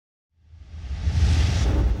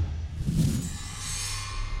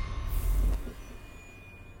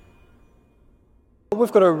We've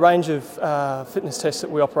got a range of fitness tests that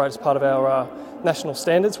we operate as part of our national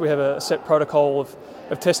standards. We have a set protocol of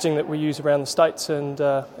testing that we use around the states and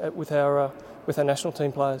with our national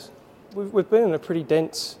team players. We've been in a pretty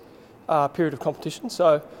dense period of competition,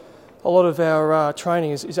 so a lot of our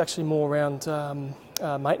training is actually more around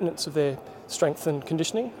maintenance of their strength and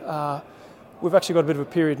conditioning. We've actually got a bit of a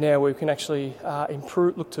period now where we can actually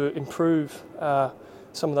look to improve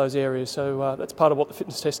some of those areas. So that's part of what the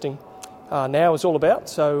fitness testing now is all about.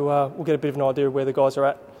 So we'll get a bit of an idea of where the guys are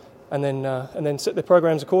at, and then set their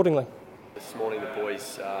programs accordingly. This morning the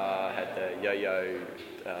boys had the yo-yo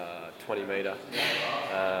 20 metre,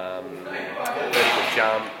 vertical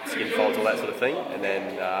jump, skin folds, all that sort of thing. And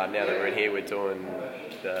then now that we're in here, we're doing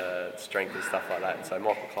the strength and stuff like that. And so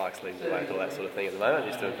Michael Clark's leading the way with all that sort of thing at the moment.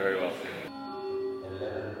 He's doing very well.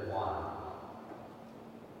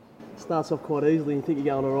 Starts off quite easily, you think you're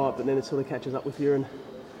going all right, but then it sort of catches up with you, and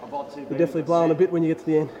you're definitely blowing a bit when you get to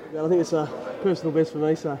the end. I think it's a personal best for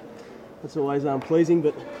me, so that's always pleasing,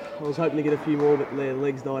 but I was hoping to get a few more, but the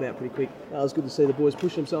legs died out pretty quick. It was good to see the boys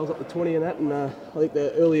push themselves up to 20 and that, and I think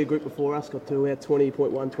the earlier group before us got to about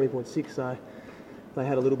 20.1, 20.6, so they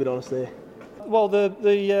had a little bit on us there. Well,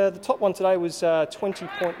 the top one today was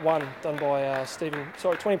 20.1 done by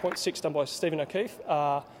 20.6 done by Stephen O'Keefe,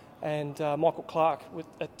 and Michael Clark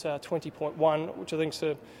at 20.1, which I think is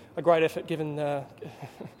a great effort given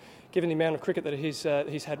given the amount of cricket that he's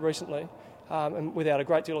had recently, and without a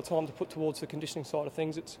great deal of time to put towards the conditioning side of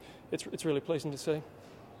things. It's really pleasing to see.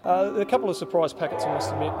 There are a couple of surprise packets, I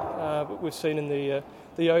must admit, but we've seen in the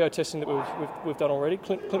yo-yo testing that we've done already.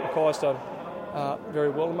 Clint Mackay's done very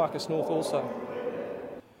well, and Marcus North also.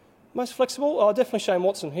 Most flexible? Definitely Shane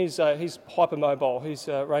Watson. He's hypermobile. His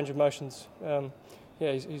range of motions,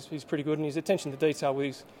 he's pretty good, and his attention to detail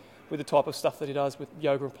with the type of stuff that he does with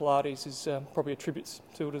yoga and Pilates is probably attributes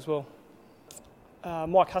to it as well.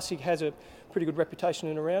 Mike Hussey has a pretty good reputation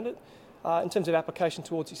in and around it. In terms of application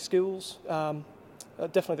towards his skills,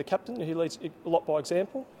 definitely the captain. He leads a lot by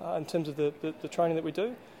example in terms of the training that we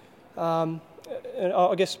do. And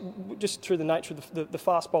I guess just through the nature of the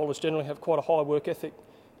fast bowlers generally have quite a high work ethic,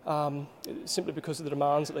 simply because of the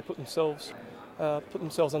demands that they put themselves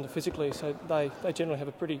under physically. So they generally have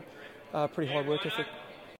a pretty high work ethic.